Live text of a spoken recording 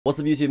What's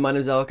up YouTube, my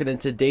name is Alka, and in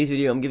today's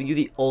video I'm giving you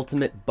the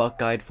ultimate Buck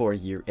guide for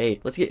year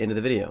 8. Let's get into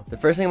the video. The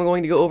first thing I'm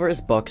going to go over is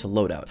Buck's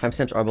loadout.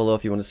 Timestamps are below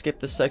if you want to skip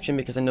this section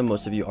because I know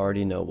most of you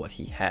already know what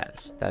he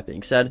has. That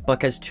being said,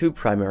 Buck has two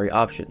primary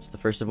options, the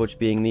first of which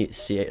being the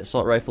C8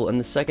 assault rifle and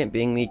the second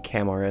being the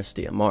CAMRS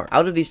DMR.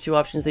 Out of these two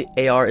options, the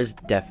AR is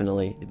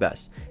definitely the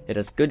best. It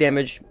has good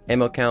damage,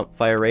 ammo count,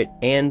 fire rate,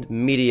 and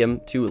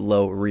medium to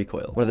low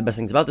recoil. One of the best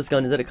things about this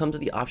gun is that it comes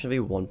with the option of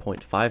a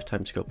 1.5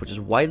 times scope, which is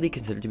widely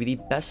considered to be the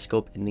best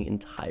scope in the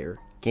entire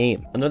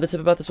game. Another tip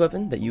about this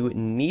weapon that you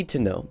need to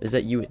know is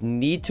that you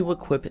need to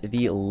equip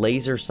the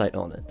laser sight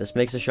on it. This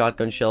makes the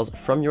shotgun shells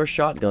from your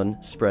shotgun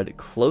spread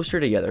closer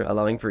together,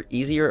 allowing for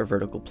easier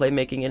vertical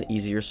playmaking and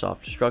easier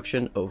soft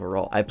destruction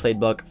overall. I played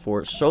Buck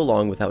for so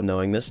long without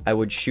knowing this. I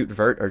would shoot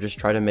vert or just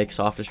try to make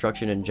soft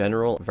destruction in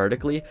general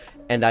vertically,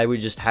 and I would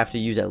just have to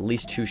use at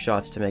least 2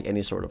 shots to make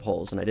any sort of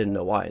holes, and I didn't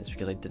know why. It's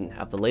because I didn't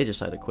have the laser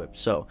sight equipped.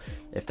 So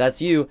if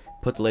that's you,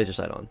 put the laser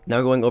sight on.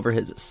 Now going over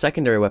his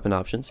secondary weapon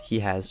options, he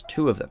has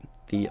 2 of them.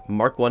 The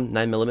Mark 1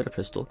 9mm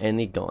pistol and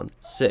the Gon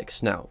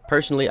 6. Now,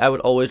 personally, I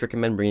would always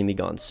recommend bringing the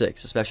Gon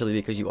 6, especially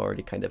because you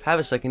already kind of have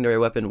a secondary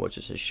weapon, which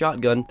is his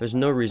shotgun. There's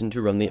no reason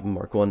to run the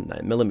Mark 1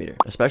 9mm,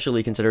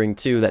 especially considering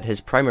too that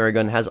his primary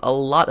gun has a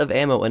lot of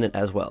ammo in it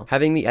as well.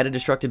 Having the added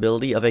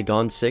destructibility of a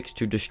Gon 6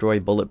 to destroy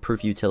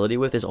bulletproof utility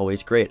with is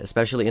always great,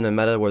 especially in a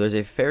meta where there's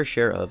a fair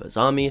share of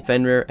Azami,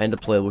 Fenrir, and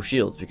deployable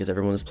shields because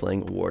everyone is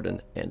playing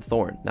Warden and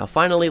Thorn. Now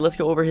finally, let's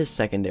go over his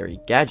secondary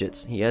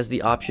gadgets. He has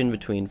the option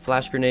between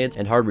flash grenades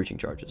and hard-reaching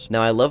charges.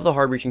 Now I love the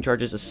hard-reaching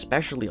charges,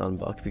 especially on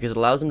Buck, because it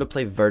allows him to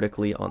play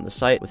vertically on the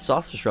site with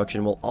soft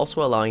destruction while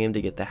also allowing him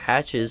to get the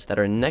hatches that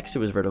are next to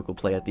his vertical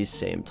play at the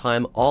same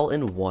time, all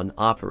in one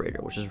operator,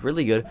 which is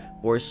really good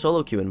for a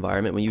solo queue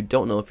environment when you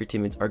don't know if your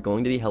teammates are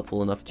going to be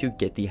helpful enough to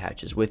get the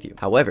hatches with you.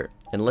 However,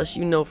 unless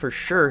you know for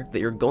sure that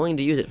you're going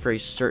to use it for a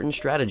certain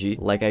strategy,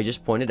 like I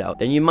just pointed out,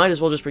 then you might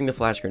as well just bring the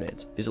flash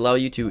grenades. These allow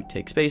you to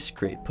take space,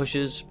 create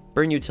pushes,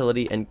 burn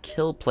utility, and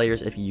kill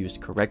players if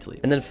used correctly.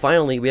 And then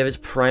finally, we have his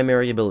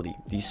primary ability,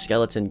 the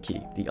skeleton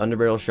key, the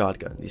underbarrel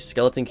shotgun. The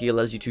skeleton key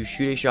allows you to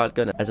shoot a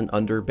shotgun as an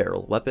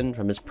underbarrel weapon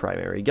from his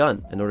primary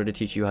gun. In order to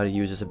teach you how to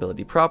use this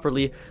ability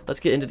properly, let's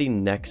get into the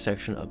next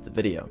section of the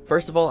video.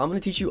 First of all, I'm going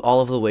to teach you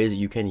all of the ways that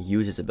you can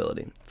use this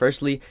ability.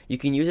 Firstly, you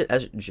can use it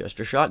as just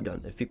a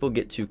shotgun. If people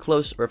get too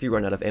close or if you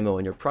run out of ammo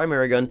in your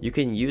primary gun, you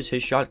can use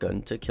his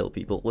shotgun to kill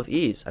people with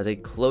ease as a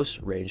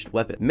close-ranged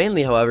weapon.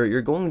 Mainly, however,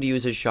 you're going to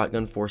use his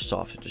shotgun for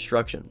soft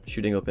destruction,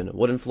 shooting open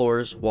wooden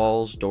floors,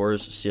 walls,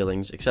 doors,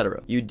 ceilings,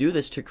 etc. You do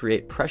this to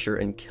create pressure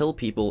and kill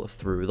people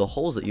through the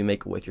holes that you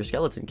make with your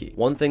skeleton key.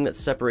 One thing that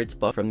separates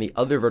Buck from the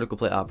other vertical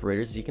play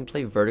operators is he can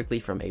play vertically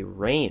from a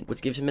range,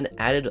 which gives him an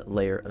added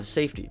layer of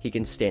safety. He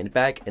can stand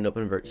back and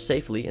open vert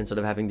safely instead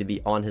of having to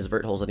be on his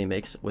vert holes that he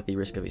makes with the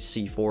risk of a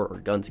C4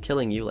 or guns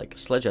killing you like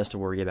Sledge has to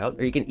worry about,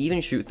 or he can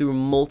even shoot through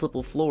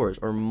multiple floors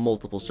or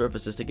multiple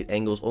surfaces to get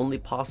angles only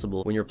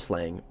possible when you're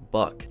playing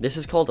Buck. This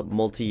is called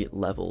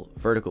multi-level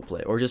vertical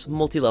play, or just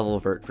multi-level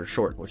vert for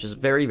short, which is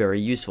very, very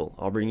useful.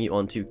 I'll bring you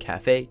onto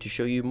Cafe to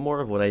show you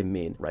more of what I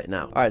mean right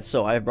now. Alright,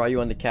 so I've brought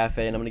you onto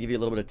Cafe, and I'm going to give you a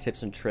little bit of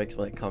tips and tricks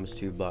when it comes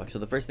to Buck. So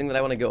the first thing that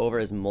I want to go over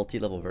is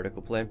multi-level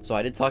vertical play. So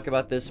I did talk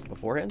about this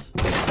beforehand,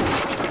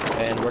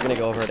 and we're going to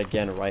go over it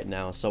again right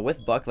now. So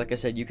with Buck, like I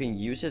said, you can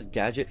use his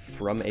gadget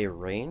from a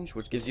range,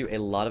 which gives you a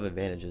lot of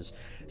advantages.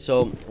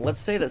 So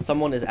let's say that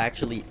someone is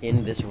actually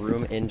in this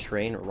room in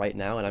train right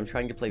now, and I'm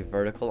trying to play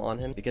vertical on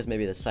him because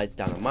maybe the site's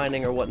down on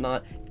mining or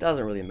whatnot. It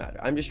doesn't really matter.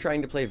 I'm just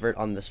trying to play vert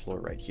on this floor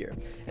right here.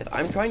 If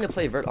I'm trying to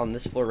play vert on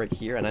this floor right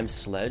here and I'm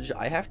Sledge,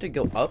 I have to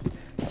go up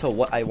to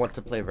what I want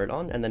to play vert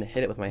on and then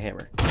hit it with my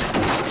hammer.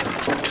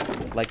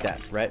 Like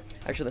that, right?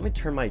 Actually, let me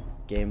turn my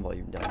game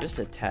volume down just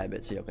a tad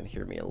bit so you can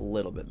hear me a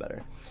little bit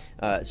better.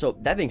 So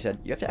that being said,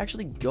 you have to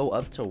actually go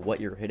up to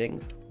what you're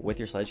hitting with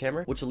your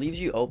sledgehammer, which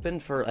leaves you open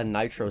for a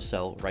nitro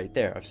cell right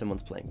there. If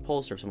someone's playing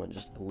Pulse or if someone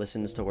just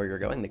listens to where you're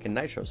going, they can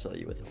nitro cell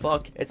you. With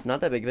Buck, it's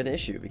not that big of an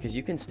issue because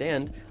you can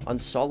stand on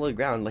solid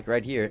ground like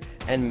right here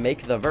and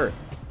make the vert,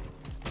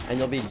 and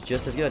you'll be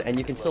just as good, and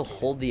you can still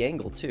hold the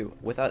angle too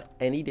without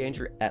any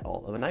danger at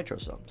all of a nitro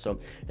cell. So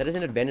that is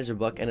an advantage of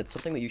Buck, and it's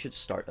something that you should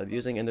start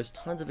abusing, and there's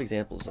tons of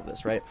examples of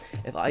this, right?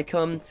 If I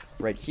come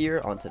right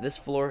here onto this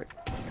floor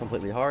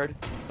completely hard,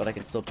 but I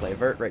can still play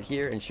vert right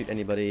here and shoot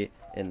anybody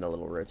in the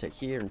little rotate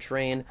here and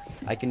train.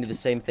 I can do the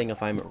same thing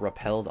if I'm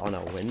repelled on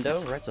a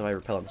window, right? So if I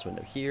repel on this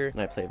window here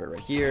and I play vert right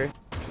here,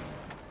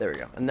 there we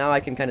go. And now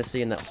I can kind of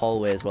see in that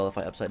hallway as well if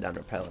I upside down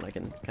repel, and I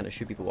can kind of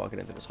shoot people walking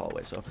into this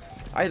hallway. So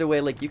either way,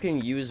 like, you can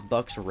use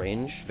Buck's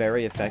range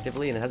very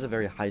effectively, and it has a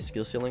very high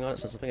skill ceiling on it,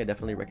 so it's something I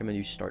definitely recommend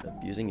you start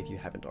abusing if you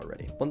haven't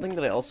already. One thing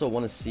that I also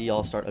want to see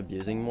y'all start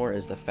abusing more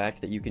is the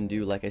fact that you can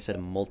do, like I said,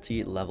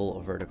 multi-level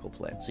vertical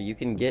play. So you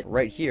can get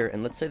right here,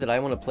 and let's say that I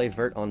want to play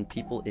vert on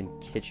people in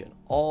kitchen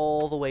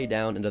all the way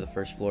down into the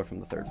first floor from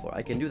the 3rd floor.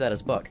 I can do that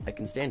as Buck. I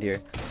can stand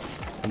here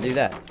and do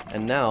that,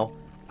 and now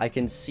I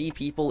can see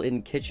people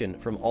in kitchen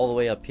from all the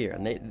way up here,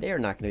 and they're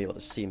not going to be able to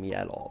see me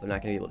at all. They're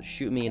not going to be able to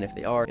shoot me, and if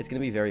they are, it's going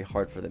to be very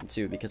hard for them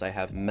too, because I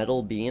have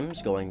metal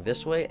beams going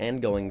this way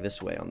and going this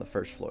way on the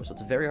first floor. So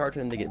it's very hard for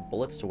them to get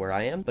bullets to where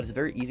I am, but it's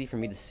very easy for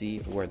me to see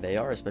where they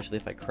are, especially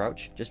if I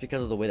crouch, just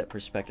because of the way that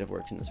perspective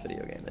works in this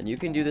video game. And you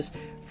can do this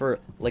for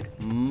like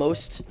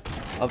most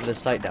of the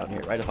site down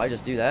here, right? If I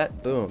just do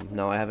that, boom,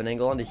 now I have an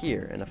angle onto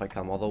here. And if I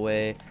come all the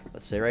way,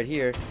 let's say right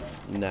here,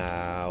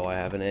 now I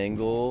have an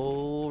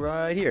angle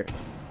right here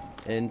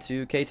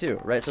into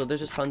K2, right? So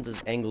there's just tons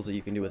of angles that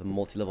you can do with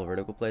multi-level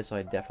vertical play, so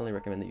I definitely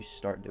recommend that you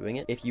start doing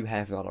it if you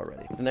have not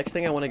already. The next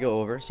thing I want to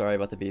go over, sorry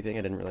about the beeping,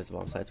 I didn't realize the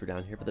bomb sites were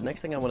down here, but the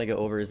next thing I want to go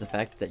over is the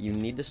fact that you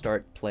need to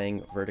start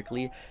playing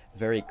vertically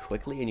very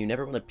quickly, and you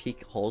never want to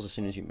peek holes as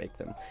soon as you make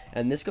them.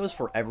 And this goes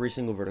for every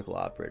single vertical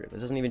operator. This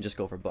doesn't even just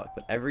go for Buck,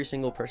 but every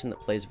single person that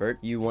plays vert,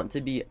 you want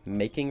to be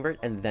making vert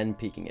and then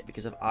peeking it,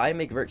 because if I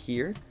make vert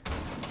here,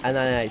 and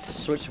then I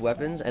switch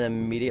weapons and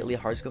immediately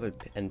hardscope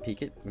and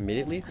peek it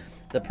immediately,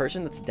 the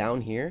person that's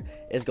down here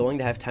is going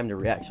to have time to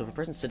react. So if a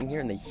person's sitting here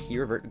and they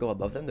hear vert go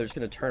above them, they're just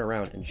going to turn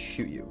around and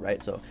shoot you,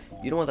 right? So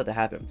you don't want that to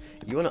happen.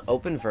 You want to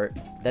open vert,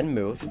 then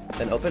move,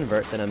 then open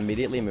vert, then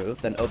immediately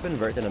move, then open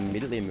vert, then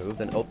immediately move,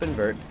 then open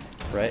vert,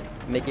 right?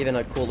 Make even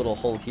a cool little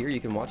hole here.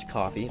 You can watch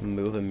coffee,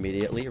 move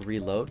immediately,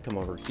 reload, come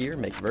over here,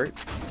 make vert,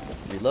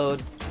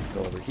 reload, go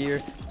over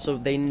here. So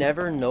they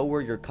never know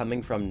where you're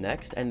coming from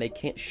next, and they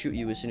can't shoot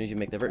you as soon as you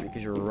make the vert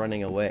because you're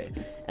running away.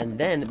 And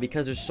then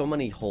because there's so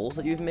many holes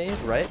that you've made,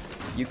 right,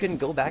 you can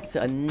go back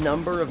to a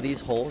number of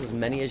these holes, as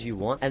many as you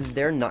want, and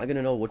they're not going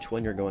to know which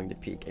one you're going to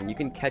peek, and you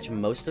can catch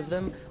most of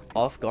them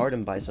off guard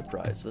and by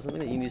surprise. So that's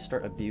something that you need to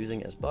start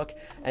abusing as Buck,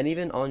 and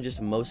even on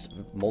just most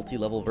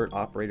multi-level vert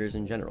operators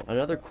in general.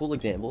 Another cool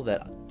example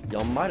that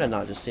y'all might have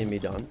not just seen me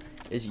done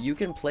is you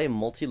can play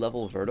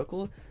multi-level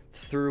vertical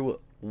through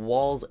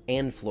walls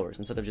and floors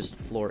instead of just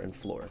floor and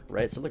floor,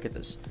 right? So look at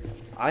this.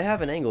 I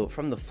have an angle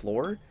from the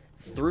floor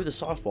through the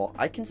soft wall.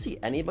 I can see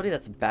anybody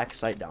that's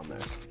backside down there.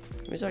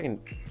 Let me see if I can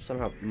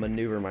somehow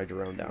maneuver my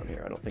drone down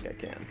here. I don't think I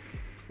can.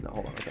 No,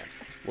 hold on. Okay.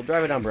 We'll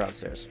drive it down broad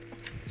stairs.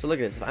 So look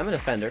at this. If I'm a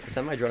defender,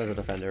 pretend my drone is a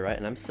defender, right?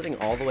 And I'm sitting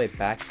all the way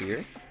back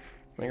here,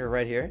 like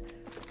right here.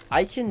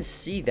 I can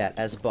see that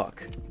as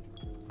Buck.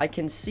 I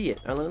can see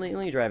it. Let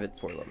me drive it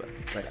for a little bit.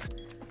 Right now.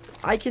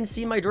 I can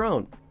see my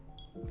drone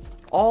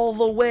all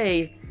the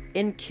way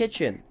in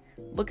kitchen.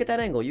 Look at that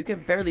angle. You can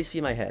barely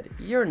see my head.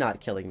 You're not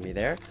killing me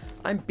there.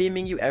 I'm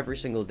beaming you every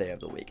single day of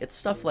the week. It's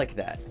stuff like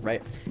that,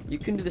 right? You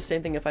can do the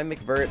same thing if I make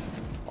vert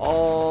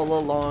all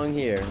along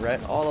here,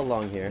 right? All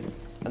along here.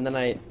 And then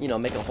I,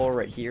 make a hole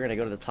right here and I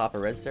go to the top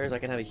of red stairs, I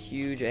can have a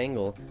huge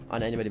angle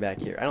on anybody back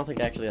here. I don't think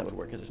actually that would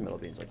work because there's metal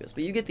beams like this,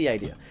 but you get the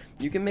idea.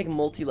 You can make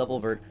multi-level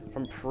vert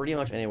from pretty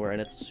much anywhere,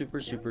 and it's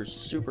super, super,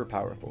 super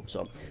powerful.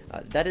 So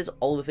that is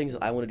all the things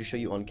that I wanted to show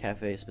you on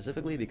Cafe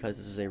specifically, because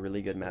this is a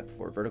really good map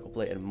for vertical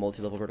play and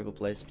multi-level vertical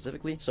play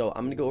specifically. So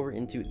I'm going to go over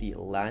into the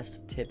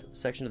last tip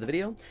section of the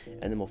video,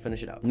 and then we'll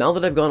finish it out. Now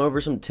that I've gone over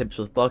some tips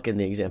with Buck in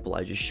the example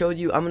I just showed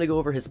you, I'm going to go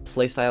over his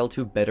playstyle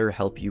to better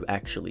help you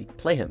actually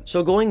play him.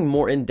 So going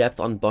more in depth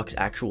on Buck's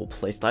actual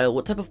playstyle,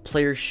 what type of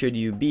player should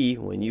you be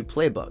when you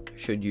play Buck?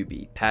 Should you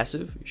be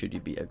passive? Should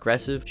you be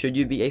aggressive? Should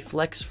you be a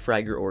flex,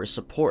 fragger, or a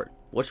support?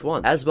 Which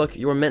one? As Buck,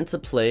 you are meant to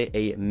play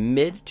a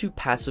mid to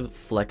passive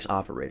flex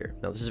operator.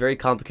 Now, this is very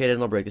complicated,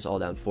 and I'll break this all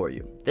down for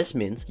you. This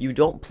means you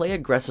don't play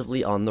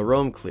aggressively on the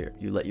roam clear.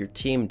 You let your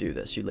team do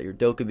this. You let your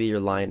Dokkaebi, your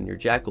Lion, and your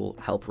Jackal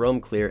help roam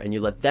clear, and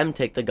you let them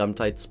take the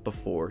Gumtites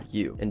before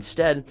you.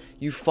 Instead,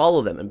 you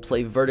follow them and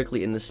play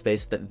vertically in the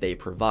space that they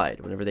provide.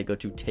 Whenever they go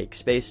to take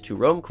space to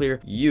roam clear,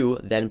 you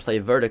then play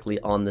vertically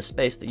on the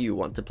space that you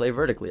want to play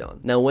vertically on.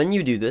 Now, when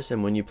you do this,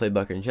 and when you play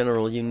Buck in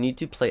general, you need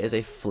to play as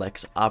a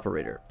flex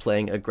operator,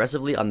 playing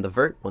aggressively on the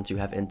vert once you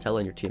have intel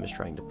and your team is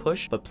trying to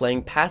push, but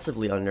playing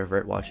passively on your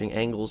vert, watching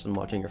angles and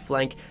watching your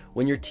flank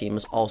when your team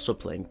is also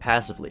playing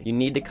passively. You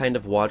need to kind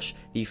of watch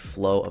the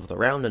flow of the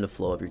round and the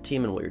flow of your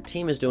team and what your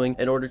team is doing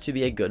in order to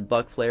be a good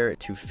Buck player,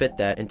 to fit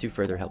that and to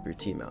further help your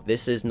team out.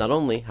 This is not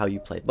only how you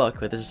play Buck,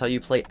 but this is how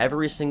you play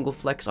every single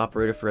flex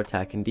operator for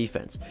attack and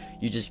defense.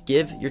 You just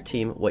give your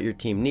team what your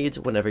team needs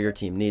whenever your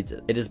team needs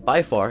it. It is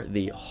by far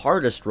the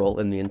hardest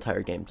role in the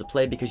entire game to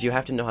play, because you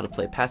have to know how to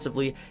play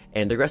passively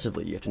and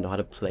aggressively. You have to know how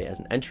to play as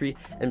an entry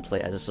and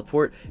play as a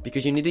support,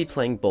 because you need to be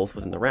playing both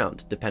within the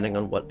round, depending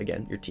on what,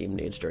 again, your team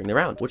needs during the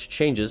round, which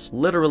changes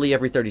literally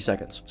every 30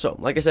 seconds. So,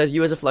 like I said,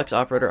 you as a flex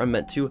operator are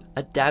meant to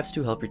adapt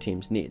to help your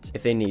team's needs.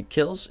 If they need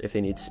kills, if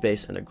they need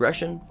space and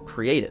aggression,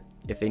 create it.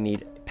 If they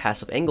need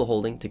passive angle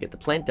holding to get the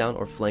plant down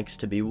or flanks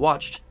to be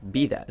watched,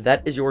 be that.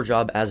 That is your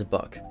job as a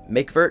Buck.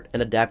 Make vert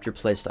and adapt your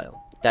playstyle.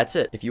 That's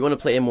it. If you want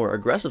to play a more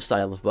aggressive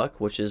style of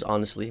Buck, which is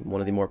honestly one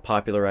of the more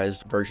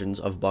popularized versions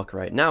of Buck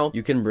right now,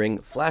 you can bring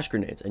flash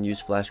grenades and use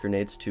flash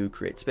grenades to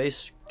create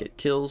space, get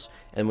kills,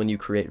 and when you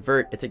create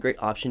vert, it's a great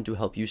option to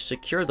help you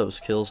secure those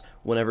kills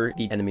whenever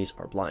the enemies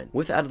are blind.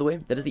 With that out of the way,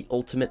 that is the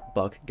ultimate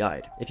Buck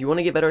guide. If you want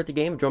to get better at the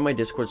game, join my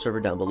Discord server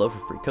down below for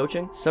free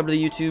coaching, sub to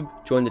the YouTube,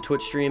 join the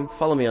Twitch stream,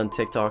 follow me on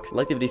TikTok,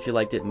 like the video if you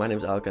liked it. My name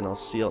is Alka, and I'll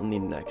see you in the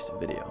next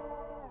video.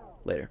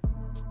 Later.